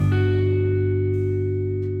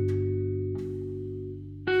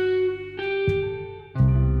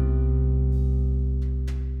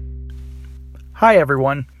Hi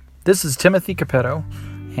everyone, this is Timothy Capetto,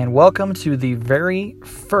 and welcome to the very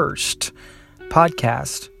first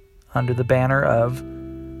podcast under the banner of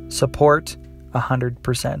Support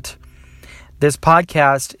 100%. This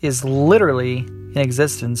podcast is literally in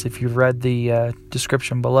existence, if you've read the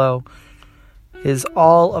description below, is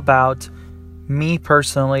all about me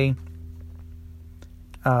personally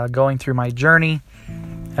going through my journey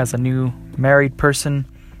as a new married person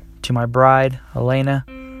to my bride, Elena,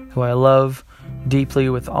 who I love deeply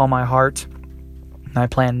with all my heart. And I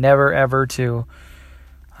plan never ever to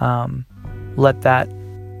let that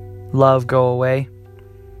love go away.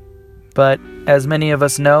 But as many of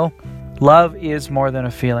us know, love is more than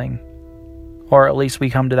a feeling. Or at least we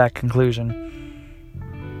come to that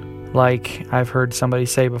conclusion. Like I've heard somebody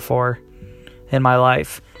say before in my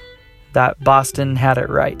life, that Boston had it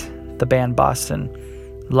right. The band Boston.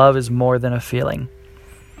 Love is more than a feeling.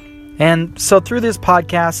 And so through this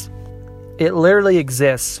podcast, it literally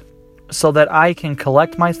exists so that I can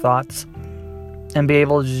collect my thoughts and be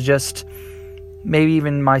able to just, maybe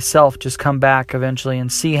even myself, just come back eventually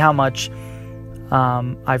and see how much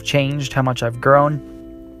I've changed, how much I've grown.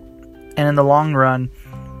 And in the long run,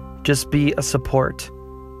 just be a support.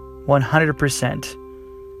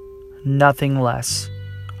 100%. Nothing less.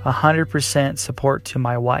 100% support to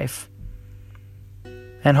my wife.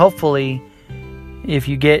 And hopefully, if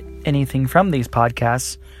you get anything from these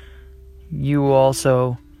podcasts, you will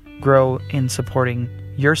also grow in supporting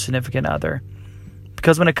your significant other.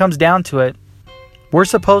 Because when it comes down to it, we're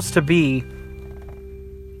supposed to be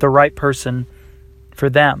the right person for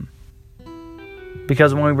them.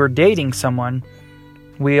 Because when we were dating someone,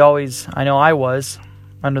 I know I was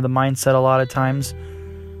under the mindset a lot of times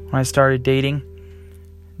when I started dating,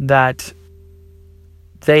 that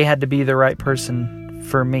they had to be the right person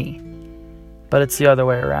for me. But it's the other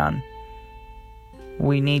way around.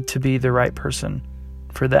 We need to be the right person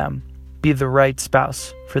for them. Be the right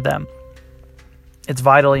spouse for them. It's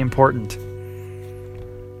vitally important.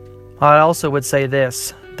 I also would say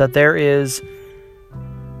this, that there is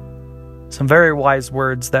some very wise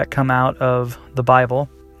words that come out of the Bible.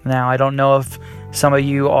 Now, I don't know if some of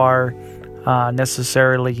you are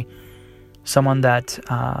necessarily someone that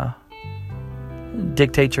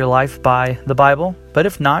dictates your life by the Bible, but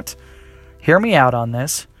if not, hear me out on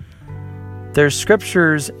this. There's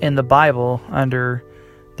scriptures in the Bible under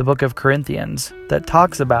the book of Corinthians that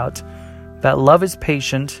talks about that love is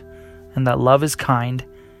patient and that love is kind.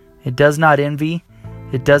 It does not envy.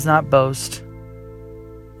 It does not boast.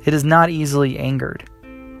 It is not easily angered.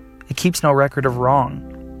 It keeps no record of wrong.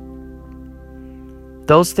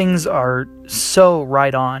 Those things are so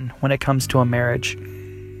right on when it comes to a marriage.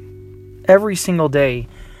 Every single day,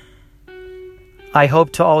 I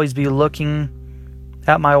hope to always be looking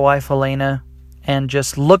at my wife, Elena, and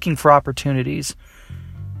just looking for opportunities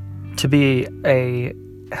to be a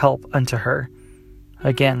help unto her.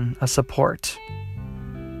 Again, a support.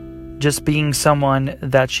 Just being someone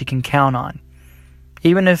that she can count on.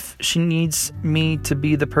 Even if she needs me to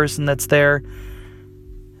be the person that's there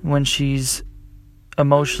when she's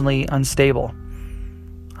emotionally unstable.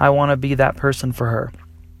 I want to be that person for her.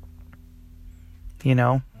 You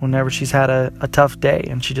know, whenever she's had a tough day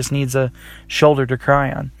and she just needs a shoulder to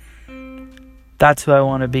cry on. That's who I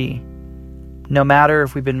want to be. No matter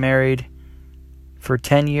if we've been married for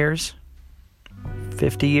 10 years,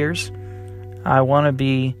 50 years, I want to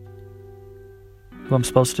be who I'm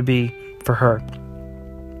supposed to be for her.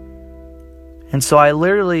 And so I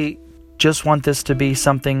literally just want this to be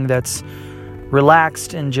something that's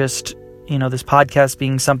relaxed and just, this podcast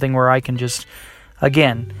being something where I can just,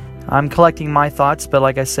 again, I'm collecting my thoughts, but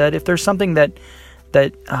like I said, if there's something that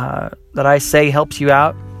I say helps you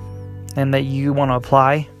out and that you want to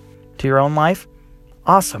apply to your own life,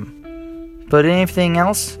 awesome. But anything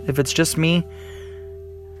else, if it's just me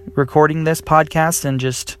recording this podcast and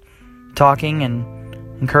just talking and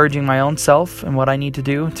encouraging my own self and what I need to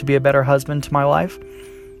do to be a better husband to my wife,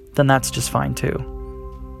 then that's just fine too.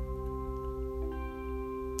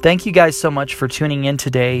 Thank you guys so much for tuning in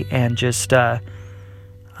today and just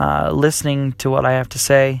listening to what I have to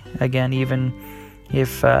say. Again, even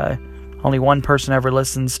if only one person ever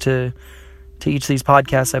listens to each of these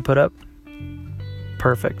podcasts I put up,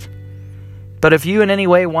 perfect. But if you in any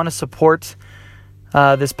way want to support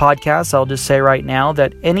this podcast, I'll just say right now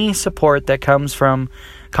that any support that comes from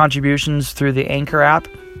contributions through the Anchor app,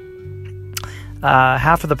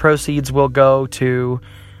 half of the proceeds will go to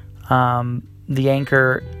the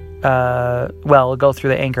Anchor. It'll go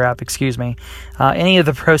through the Anchor app, excuse me. Any of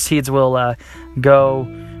the proceeds will go,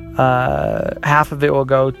 half of it will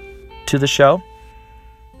go to the show,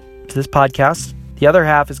 to this podcast. The other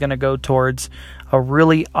half is going to go towards a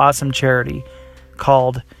really awesome charity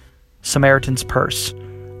called Samaritan's Purse.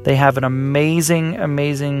 They have an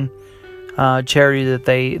amazing charity that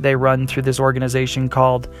they run through this organization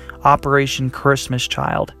called Operation Christmas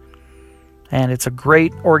Child. And it's a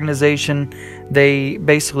great organization. They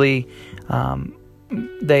basically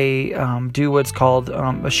do what's called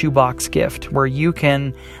a shoebox gift, where you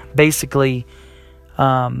can basically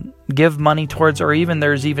give money towards, or even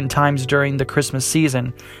there's even times during the Christmas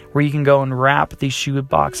season where you can go and wrap these shoe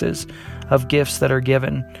boxes of gifts that are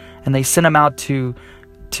given, and they send them out to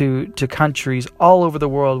countries all over the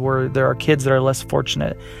world where there are kids that are less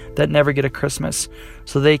fortunate, that never get a Christmas,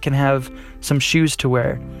 so they can have some shoes to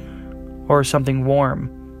wear, or something warm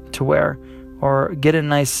to wear, or get a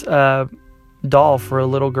nice doll for a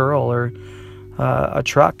little girl, or a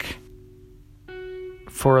truck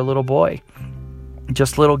for a little boy.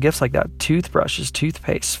 Just little gifts like that. Toothbrushes,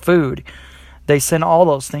 toothpaste, food. They send all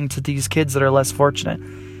those things to these kids that are less fortunate.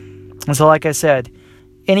 And so, like I said,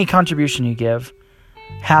 any contribution you give,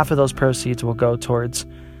 half of those proceeds will go towards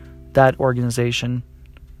that organization,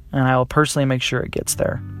 and I will personally make sure it gets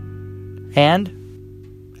there.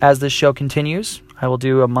 And as this show continues, I will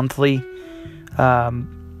do a monthly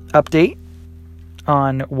update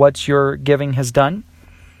on what your giving has done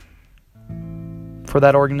for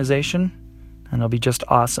that organization, and it'll be just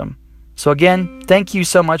awesome. So again, thank you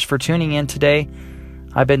so much for tuning in today.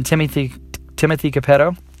 I've been Timothy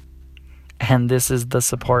Capetto, and this is the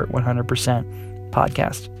Support 100%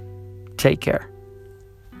 podcast. Take care.